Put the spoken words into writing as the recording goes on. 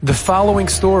The following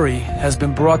story has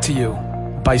been brought to you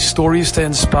by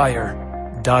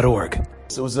StoriesToInspire.org.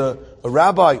 There was a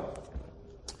rabbi,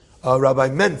 Rabbi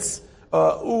Mentz,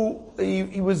 who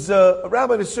he was a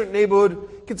rabbi in a certain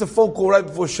neighborhood. Gets a phone call right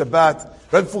before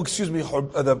Shabbat,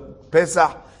 the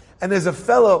Pesach, and there's a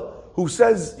fellow who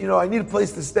says, I need a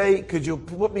place to stay. Could you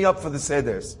put me up for the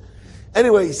seders?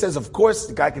 Anyway, he says, of course,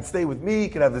 the guy can stay with me. He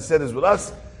can have the seders with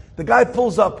us. The guy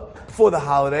pulls up before the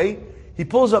holiday. He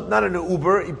pulls up not in an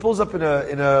Uber. He pulls up in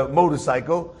a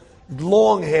motorcycle,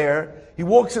 long hair. He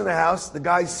walks in the house. The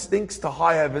guy stinks to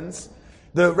high heavens.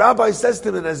 The rabbi says to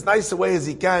him in as nice a way as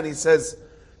he can. He says,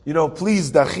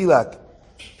 please, dachilak.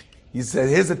 He said,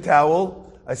 here's a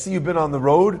towel. I see you've been on the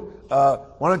road.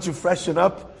 Why don't you freshen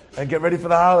up and get ready for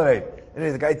the holiday?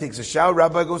 Anyway, the guy takes a shower.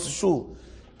 Rabbi goes to shul.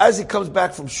 As he comes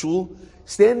back from shul,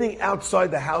 standing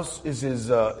outside the house is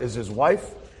his wife.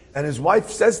 And his wife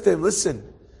says to him, listen,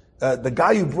 the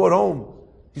guy you brought home,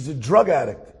 he's a drug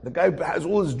addict. The guy has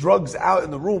all his drugs out in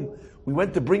the room. We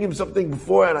went to bring him something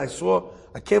before and I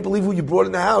can't believe who you brought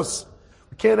in the house.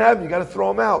 We can't have him, you gotta throw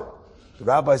him out. The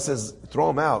rabbi says, throw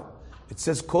him out. It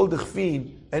says, kol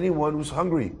dechfin, anyone who's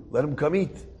hungry, let him come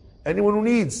eat. Anyone who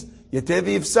needs, yeteh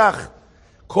v'yifsach.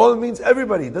 Kol means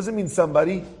everybody, it doesn't mean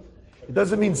somebody. It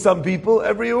doesn't mean some people,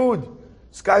 every Yehud.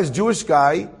 This guy's Jewish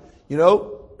guy,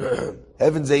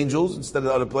 heaven's angels instead of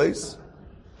the other place.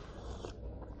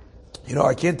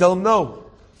 I can't tell him no.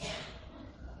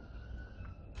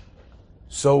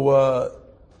 So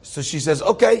she says,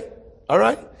 okay, all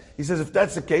right. He says, if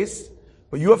that's the case,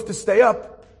 but you have to stay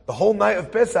up the whole night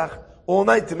of Pesach, all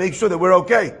night to make sure that we're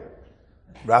okay.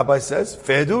 Rabbi says,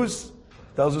 fair dues.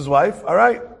 Tells his wife, all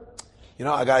right.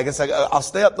 I'll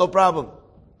stay up, no problem.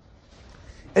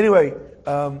 Anyway,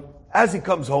 as he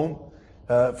comes home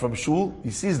from shul,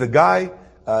 he sees the guy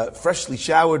freshly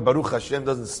showered, Baruch Hashem,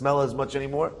 doesn't smell as much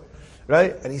anymore.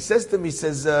 Right? And he says to him,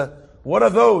 what are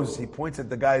those? He points at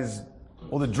the guy's,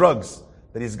 all the drugs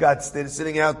that he's got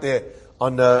sitting out there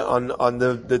on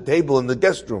the table in the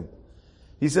guest room.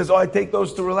 He says, I take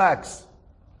those to relax.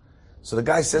 So the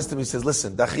guy says to me,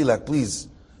 listen, Dachilak, please,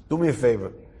 do me a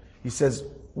favor. He says,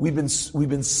 we've been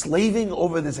slaving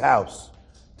over this house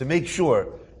to make sure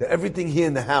that everything here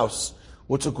in the house,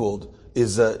 is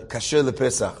kasher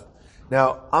lePesach.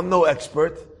 Now, I'm no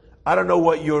expert. I don't know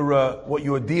what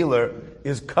your dealer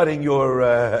is cutting your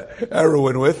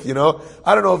heroin with, I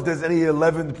don't know if there's any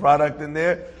 11th product in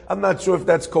there. I'm not sure if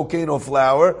that's cocaine or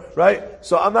flour, right?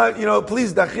 So I'm not,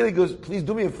 please, Dachili goes, please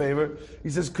do me a favor.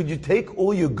 He says, could you take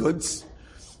all your goods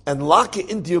and lock it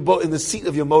into your boat, in the seat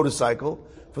of your motorcycle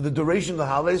for the duration of the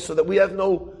holidays so that we have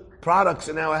no products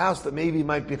in our house that maybe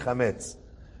might be chametz?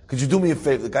 Could you do me a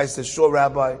favor? The guy says, sure,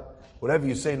 Rabbi. Whatever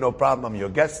you say, no problem. I'm your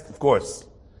guest, of course.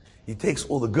 He takes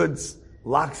all the goods,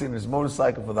 locks in his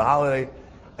motorcycle for the holiday,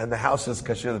 and the house is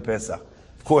kasher lePesach.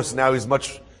 Of course, now he's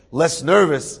much less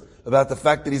nervous about the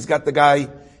fact that he's got the guy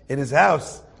in his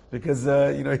house because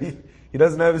he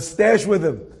doesn't have his stash with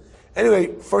him.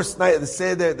 Anyway, first night of the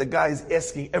Seder, the guy is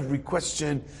asking every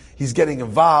question. He's getting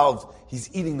involved.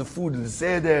 He's eating the food of the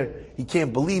Seder. He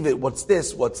can't believe it. What's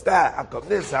this? What's that? How come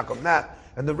this? How come that?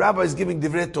 And the rabbi is giving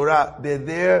divrei Torah. They're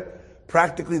there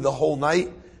practically the whole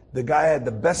night. The guy had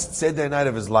the best Seder night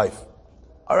of his life.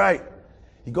 All right.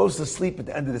 He goes to sleep at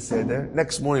the end of the Seder.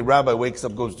 Next morning, Rabbi wakes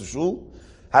up, goes to shul.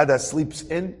 Hada sleeps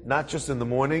in, not just in the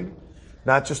morning,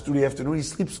 not just through the afternoon. He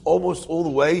sleeps almost all the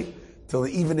way till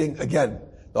the evening again.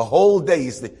 The whole day.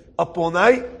 He's up all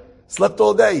night, slept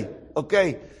all day.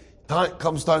 Okay.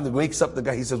 Comes time that wakes up the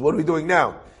guy. He says, what are we doing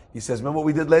now? He says, remember what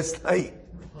we did last night?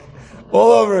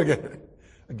 All over again.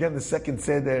 Again, the second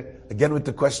Seder. Again with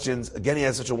the questions. Again, he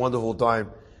had such a wonderful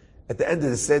time. At the end of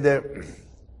the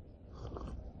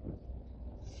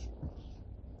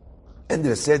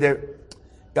Seder,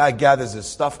 guy gathers his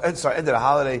stuff. End of the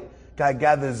holiday, guy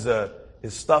gathers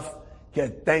his stuff,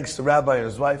 thanks to Rabbi and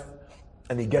his wife,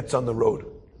 and he gets on the road.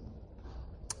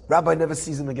 Rabbi never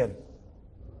sees him again.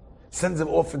 Sends him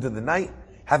off into the night,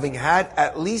 having had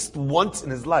at least once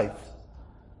in his life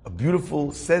a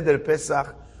beautiful Seder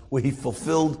Pesach where he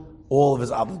fulfilled all of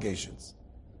his obligations.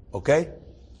 Okay?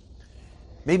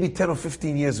 Maybe 10 or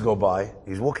 15 years go by,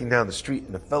 he's walking down the street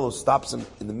and a fellow stops him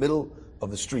in the middle of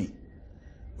the street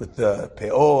with the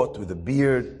peot, with the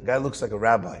beard. The guy looks like a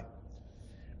rabbi.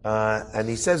 And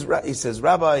he says,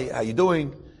 Rabbi, how you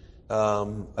doing?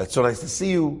 It's so nice to see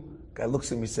you. The guy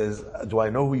looks at him, he says, do I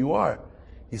know who you are?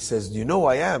 He says, do you know who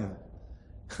I am?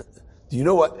 Do you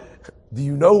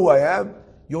know who I am?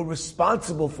 You're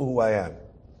responsible for who I am.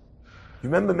 You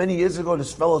remember many years ago,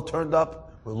 this fellow turned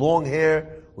up with long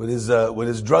hair, with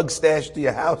his drug stash to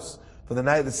your house. for the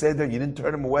night of the Seder, you didn't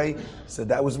turn him away. He said,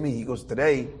 that was me. He goes,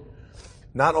 today,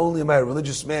 not only am I a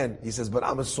religious man, he says, but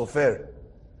I'm a sofer.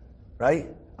 Right?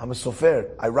 I'm a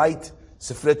sofer. I write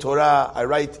Sifrei Torah, I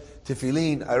write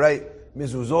Tefillin, I write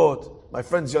Mezuzot. My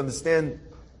friends, you understand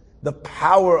the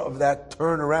power of that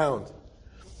turnaround.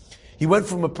 He went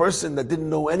from a person that didn't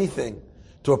know anything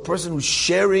to a person who's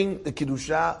sharing the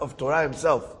Kiddusha of Torah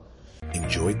himself.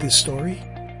 Enjoyed this story?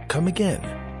 Come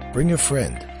again. Bring a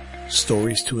friend.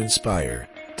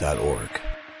 StoriesToInspire.org